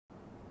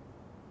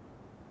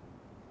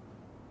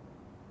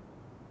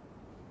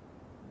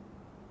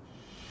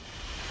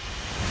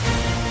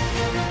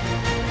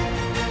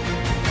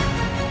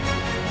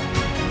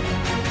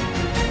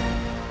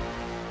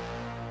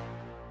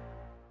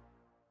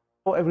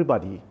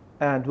Everybody,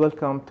 and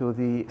welcome to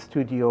the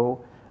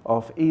studio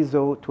of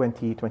ESO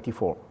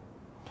 2024.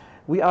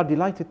 We are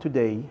delighted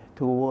today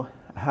to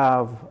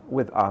have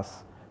with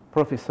us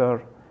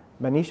Professor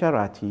Manisha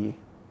Rathi.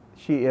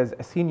 She is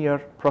a senior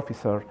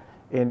professor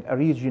in a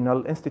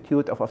regional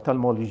institute of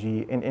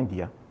ophthalmology in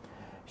India.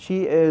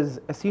 She is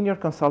a senior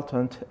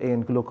consultant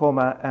in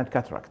glaucoma and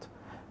cataract,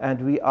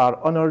 and we are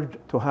honored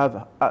to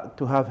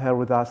have her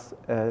with us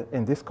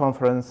in this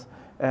conference,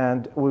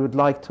 and we would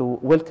like to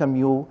welcome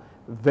you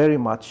very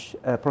much,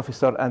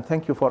 Professor, and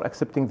thank you for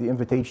accepting the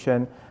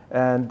invitation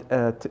and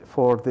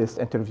for this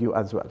interview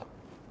as well.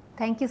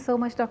 Thank you so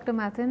much, Dr.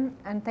 Mazen,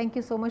 and thank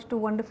you so much to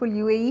wonderful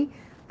UAE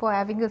for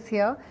having us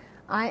here.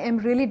 I am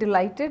really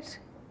delighted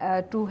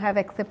to have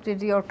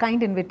accepted your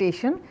kind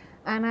invitation,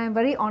 and I am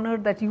very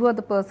honored that you are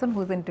the person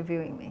who is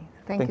interviewing me.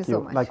 Thank you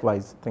so much.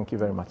 Likewise, thank you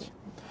very much.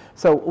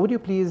 So would you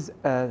please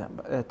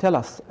tell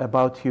us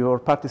about your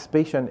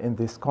participation in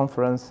this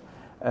conference,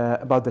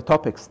 about the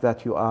topics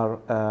that you are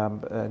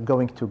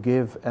going to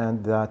give,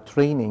 and the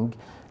training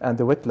and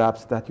the wet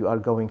labs that you are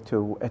going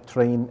to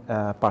train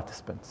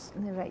participants.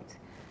 Right.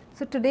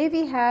 So today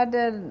we had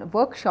a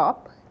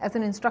workshop as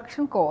an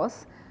instruction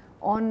course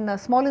on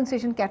small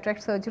incision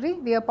cataract surgery.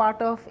 We are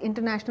part of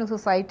International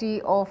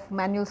Society of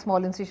Manual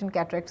Small Incision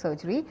Cataract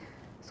Surgery.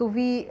 So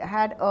we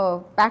had a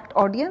packed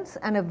audience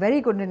and a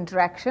very good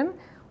interaction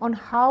on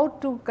how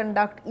to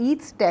conduct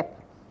each step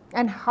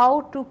and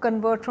how to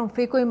convert from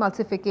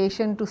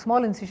phacoemulsification to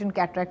small incision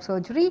cataract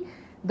surgery,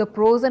 the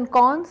pros and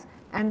cons,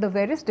 and the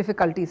various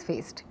difficulties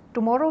faced.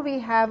 Tomorrow we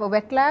have a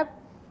wet lab,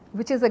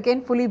 which is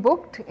again fully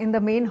booked in the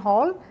main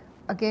hall,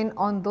 again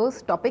on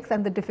those topics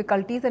and the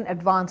difficulties in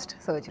advanced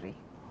surgery.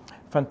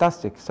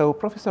 Fantastic. So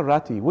Professor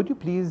Rathi, would you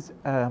please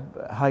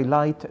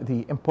highlight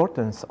the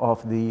importance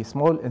of the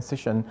small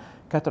incision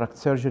cataract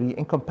surgery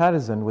in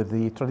comparison with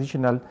the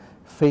traditional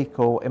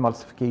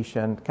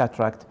phacoemulsification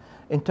cataract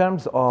in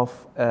terms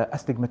of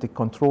astigmatic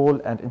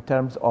control and in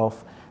terms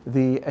of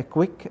the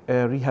quick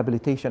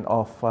rehabilitation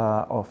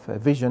of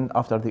vision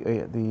after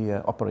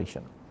the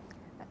operation?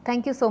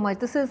 Thank you so much.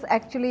 This is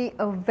actually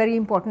a very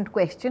important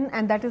question,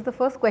 and that is the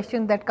first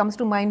question that comes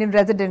to mind in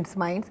residents'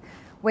 minds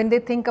when they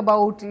think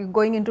about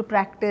going into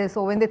practice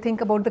or when they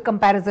think about the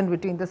comparison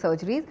between the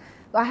surgeries.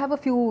 I have a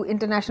few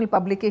international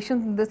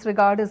publications in this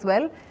regard as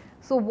well.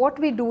 So what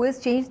we do is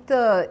change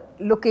the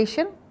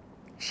location,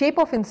 shape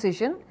of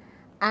incision,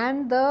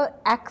 and the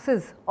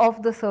axis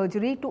of the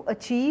surgery to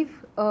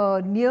achieve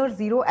near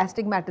zero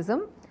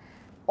astigmatism,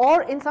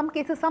 or in some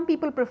cases some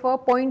people prefer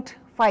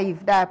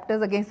 0.5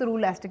 diopters against the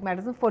rule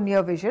astigmatism for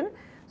near vision.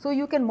 So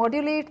you can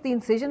modulate the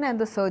incision and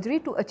the surgery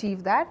to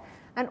achieve that,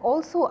 and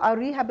also our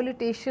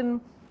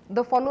rehabilitation,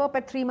 the follow up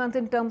at 3 months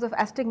in terms of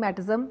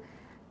astigmatism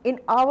in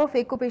our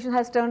phaco patient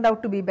has turned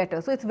out to be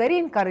better. So it's very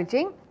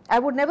encouraging. I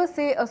would never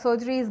say a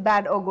surgery is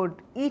bad or good.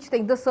 Each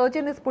thing, the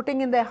surgeon is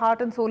putting in their heart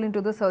and soul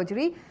into the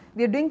surgery.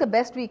 We are doing the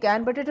best we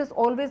can, but it is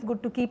always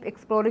good to keep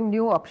exploring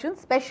new options,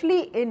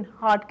 especially in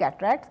hard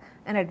cataracts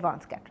and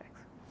advanced cataracts.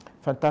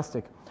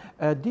 Fantastic.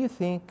 Do you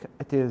think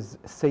it is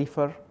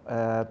safer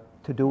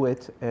to do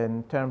it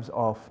in terms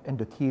of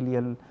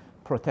endothelial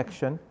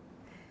protection?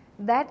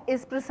 That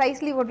is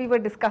precisely what we were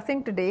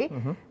discussing today,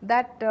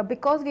 that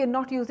because we are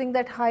not using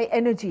that high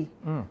energy,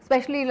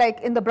 especially like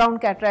in the brown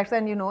cataracts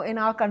and in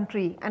our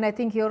country, and I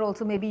think here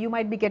also maybe you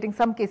might be getting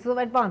some cases of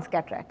advanced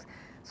cataracts.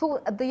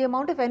 So the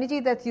amount of energy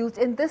that's used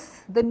in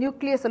this, the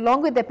nucleus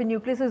along with the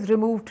epinucleus is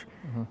removed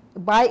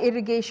by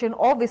irrigation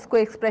or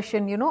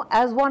viscoexpression,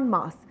 as one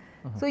mass.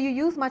 So you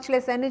use much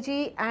less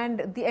energy and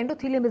the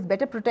endothelium is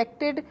better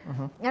protected.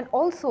 And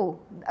also,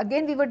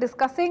 again we were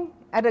discussing,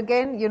 and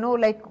again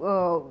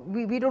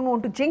we don't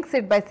want to jinx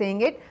it by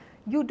saying it,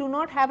 you do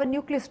not have a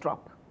nucleus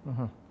drop.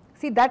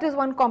 See, that is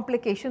one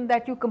complication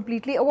that you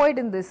completely avoid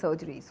in this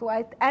surgery. So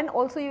and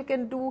also you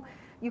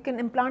can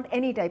implant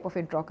any type of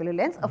intraocular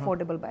lens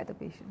affordable by the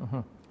patient.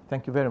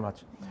 Thank you very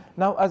much.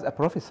 Now, as a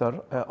professor,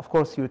 of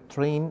course you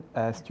train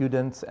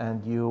students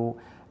and you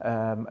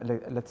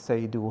let's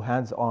say do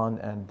hands-on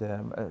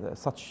and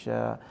such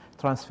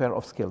transfer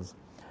of skills.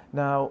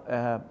 Now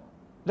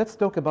let's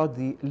talk about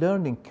the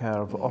learning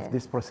curve of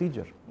this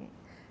procedure.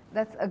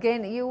 That's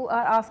again, you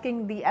are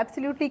asking the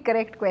absolutely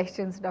correct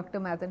questions, Dr.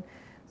 Mazen.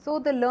 So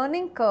the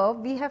learning curve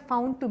we have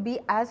found to be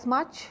as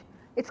much,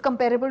 it's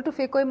comparable to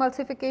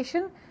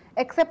phacoemulsification,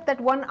 except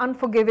that one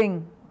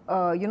unforgiving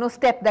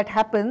step that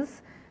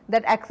happens,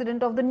 that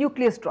accident of the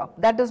nucleus drop,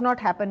 that does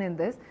not happen in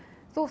this.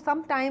 So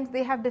sometimes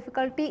they have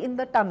difficulty in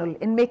the tunnel,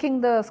 in making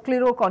the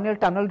sclerocorneal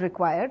tunnel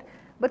required,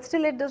 but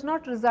still it does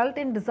not result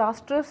in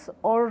disastrous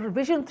or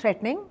vision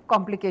threatening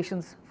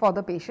complications for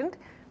the patient.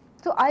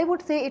 So I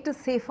would say it is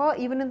safer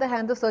even in the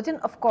hands of surgeon.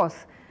 Of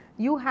course,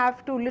 you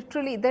have to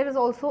literally, there is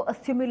also a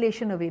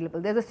simulation available.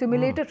 There is a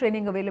simulator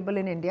training available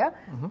in India,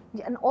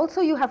 and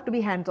also you have to be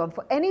hands-on.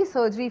 For any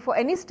surgery, for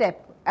any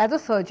step, as a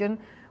surgeon,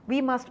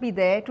 we must be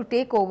there to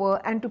take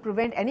over and to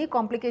prevent any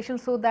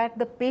complications so that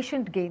the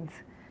patient gains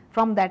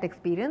from that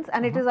experience,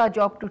 and it is our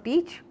job to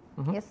teach.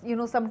 Yes,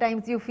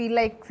 sometimes you feel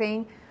like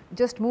saying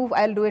just move,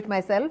 I'll do it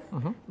myself.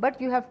 But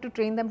you have to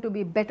train them to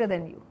be better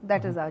than you.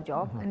 That is our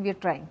job, and we're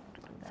trying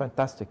to do that.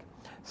 Fantastic.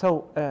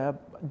 So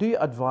do you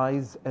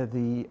advise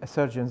the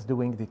surgeons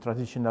doing the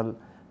traditional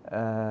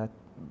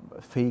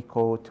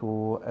phaco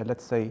to,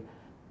 let's say,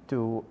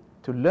 to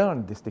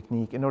learn this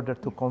technique in order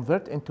to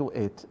convert into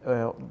it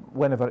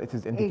whenever it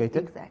is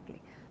indicated?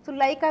 Exactly. So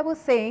like I was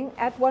saying,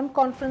 at one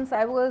conference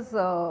I was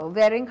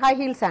wearing high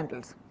heel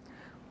sandals.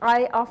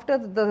 After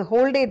the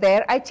whole day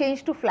there, I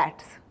changed to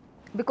flats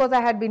because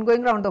I had been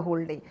going around the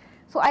whole day.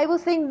 So I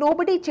was saying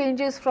nobody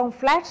changes from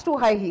flats to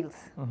high heels.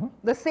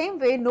 The same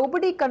way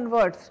nobody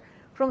converts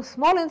from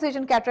small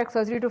incision cataract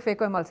surgery to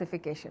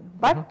phacoemulsification.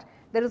 But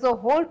there is a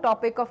whole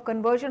topic of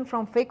conversion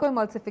from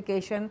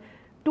phacoemulsification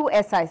to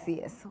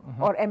SICS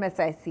or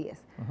MSICS.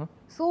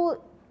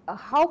 So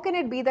how can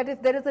it be that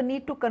if there is a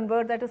need to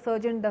convert, that a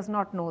surgeon does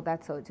not know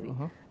that surgery?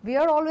 We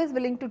are always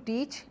willing to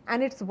teach,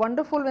 and it's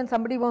wonderful when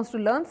somebody wants to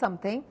learn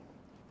something.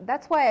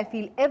 That's why I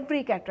feel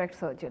every cataract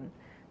surgeon,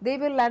 they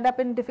will land up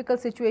in difficult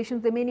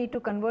situations. They may need to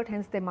convert,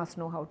 hence they must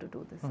know how to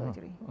do this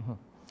surgery.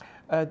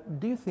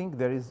 Do you think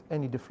there is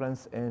any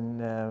difference in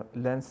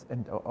lens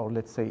and, or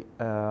let's say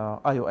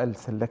IOL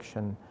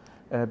selection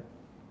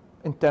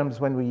in terms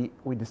when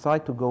we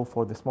decide to go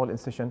for the small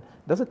incision?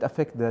 Does it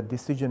affect the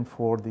decision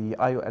for the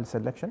IOL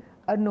selection?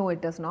 No,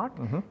 it does not.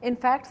 In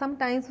fact,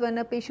 sometimes when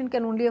a patient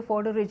can only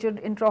afford a rigid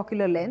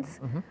intraocular lens,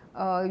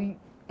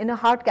 in a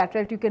hard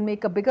cataract you can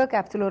make a bigger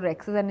capsular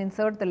rhexis and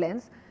insert the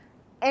lens.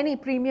 Any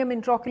premium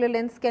intraocular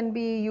lens can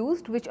be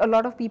used, which a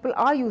lot of people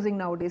are using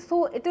nowadays.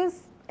 So it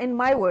is, in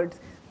my words,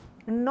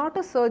 not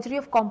a surgery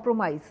of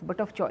compromise,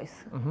 but of choice.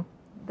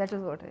 That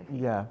is what I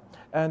feel. Yeah.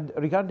 And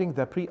regarding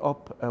the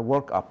pre-op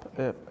workup,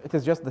 it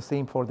is just the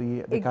same for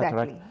the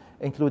cataract,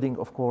 including,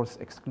 of course,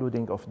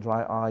 excluding of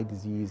dry eye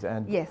disease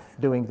and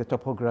doing the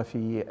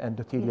topography,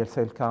 endothelial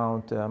cell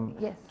count,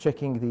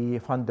 checking the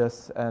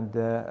fundus and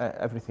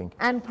everything.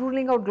 And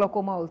ruling out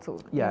glaucoma also.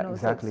 Yeah,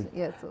 exactly.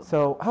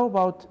 So how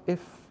about if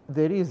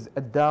there is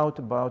a doubt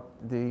about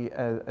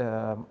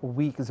the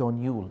weak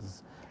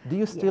zonules? Do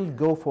you still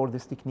go for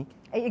this technique?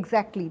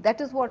 Exactly.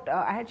 That is what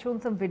I had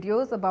shown some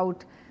videos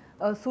about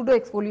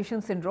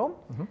pseudo-exfoliation syndrome.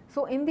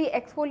 So in the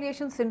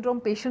exfoliation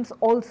syndrome patients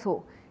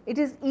also, it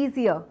is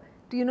easier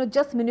to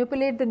just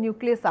manipulate the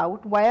nucleus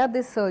out via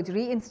this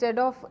surgery instead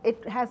of,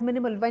 it has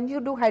minimal, when you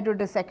do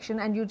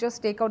hydrodissection and you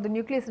just take out the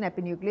nucleus and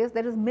epinucleus,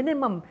 there is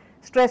minimum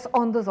stress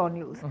on the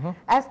zonules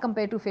as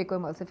compared to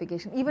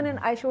phacoemulsification. Even in,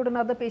 I showed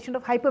another patient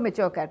of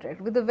hypermature cataract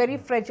with a very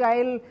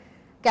fragile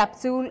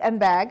capsule and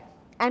bag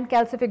and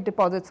calcific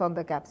deposits on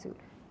the capsule.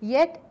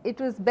 Yet it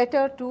was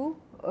better to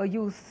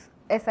use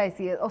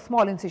SICS or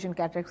small incision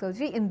cataract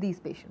surgery in these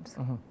patients.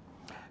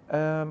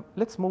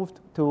 Let's move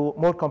to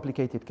more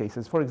complicated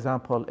cases. For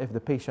example, if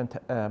the patient,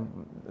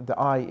 the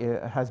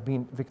eye has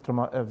been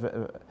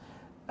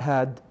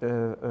had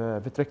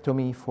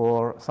vitrectomy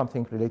for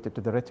something related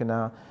to the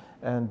retina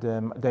and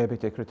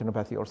diabetic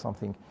retinopathy or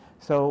something.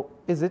 So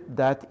is it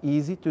that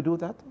easy to do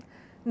that?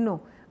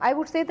 No. I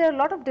would say there are a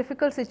lot of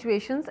difficult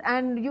situations,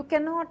 and you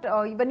cannot,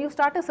 when you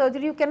start a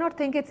surgery, you cannot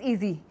think it's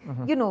easy.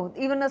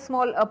 Even a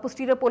small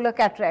posterior polar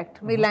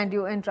cataract may land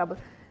you in trouble.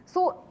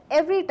 So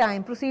every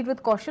time proceed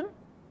with caution,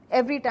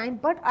 every time,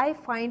 but I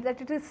find that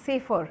it is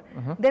safer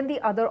than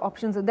the other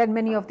options, than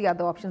many of the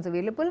other options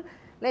available.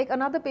 Like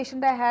another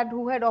patient I had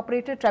who had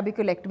operated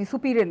trabeculectomy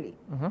superiorly.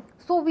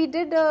 So we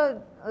did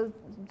a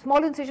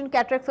small incision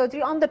cataract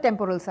surgery on the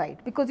temporal side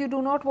because you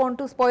do not want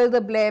to spoil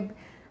the bleb.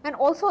 And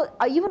also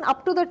even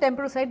up to the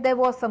temporal side there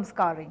was some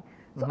scarring.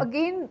 So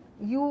again,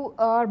 you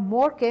are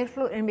more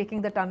careful in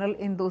making the tunnel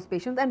in those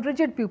patients, and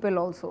rigid pupil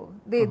also.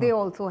 They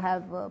also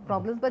have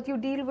problems, but you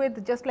deal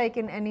with just like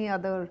in any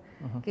other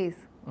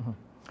case.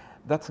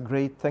 That's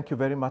great. Thank you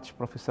very much,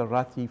 Professor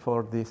Rathi,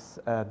 for this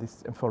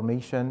this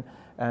information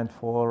and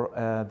for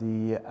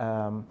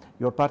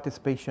your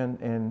participation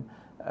in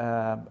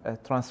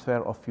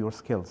transfer of your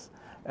skills.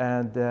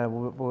 And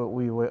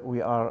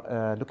we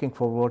are looking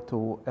forward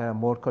to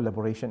more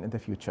collaboration in the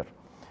future.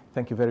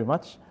 Thank you very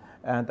much.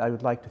 And I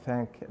would like to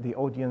thank the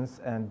audience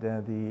and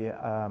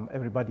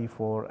everybody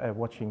for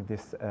watching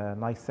this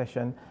nice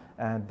session,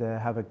 and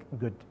have a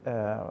good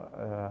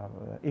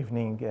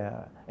evening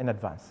in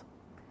advance.